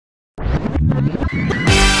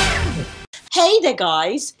Hey there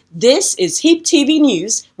guys, this is HipTv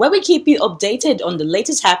News, where we keep you updated on the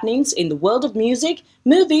latest happenings in the world of music,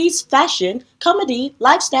 movies, fashion, comedy,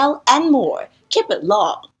 lifestyle and more. Keep it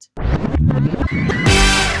locked.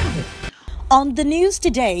 On the news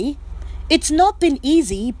today, it's not been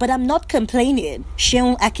easy but I'm not complaining.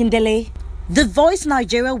 SEUN Akindele. The Voice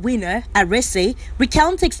Nigeria winner, Arese,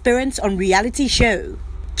 recounts experience on reality show.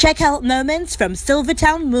 Check out moments from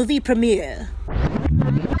Silvertown movie premiere.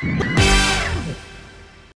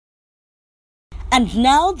 And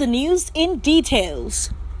now the news in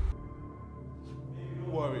details.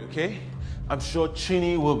 Don't worry, okay? I'm sure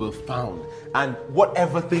Chini will be found. And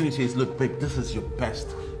whatever thing it is, look, babe, this is your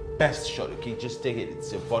best shot, okay? Just take it.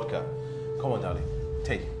 It's your vodka. Come on, darling.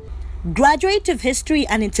 Take it. Graduate of History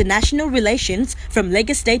and International Relations from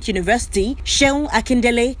Lagos State University, SEUN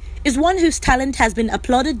Akindele is one whose talent has been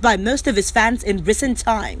applauded by most of his fans in recent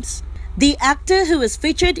times. The actor, who is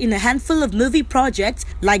featured in a handful of movie projects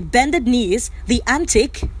like Bended Knees, The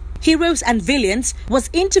Antic, Heroes and Villains, was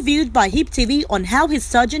interviewed by HipTv on how his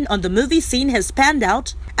sojourn on the movie scene has panned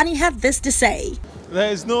out, and he had this to say.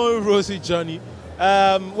 There is no rosy journey.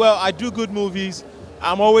 Well, I do good movies.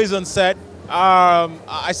 I'm always on set.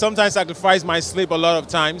 I sometimes sacrifice my sleep a lot of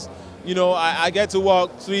times. You know, I get to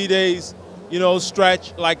work 3 days, you know,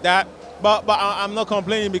 stretch like that. But I'm not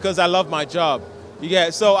complaining because I love my job. You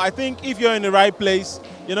get, so I think if you're in the right place,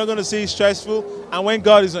 you're not going to see stressful. And when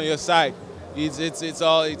God is on your side, it's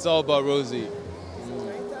all about rosy.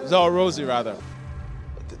 It's all rosy, rather.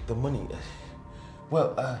 The money.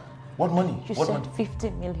 Well, what money? You said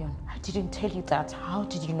 50 million. I didn't tell you that. How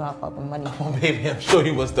did you know about the money? Oh, baby, I'm sure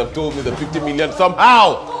you must have told me the 50 million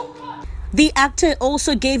somehow. The actor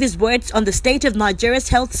also gave his words on the state of Nigeria's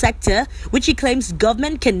health sector, which he claims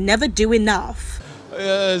government can never do enough.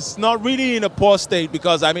 It's not really in a poor state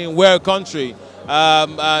because, I mean, we're a country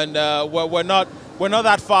and we're not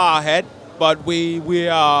that far ahead, but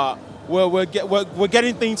we're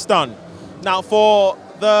getting things done. Now, for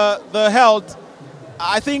the health,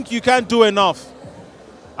 I think you can't do enough.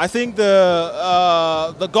 I think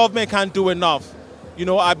the government can't do enough. You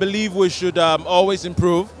know, I believe we should always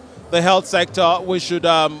improve the health sector. We should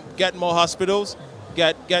get more hospitals,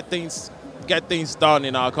 get things done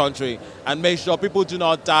in our country, and make sure people do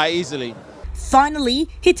not die easily. Finally,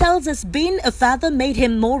 he tells us being a father made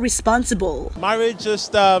him more responsible. Marriage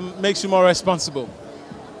just makes you more responsible.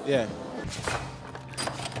 Yeah.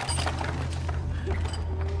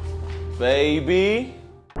 Baby.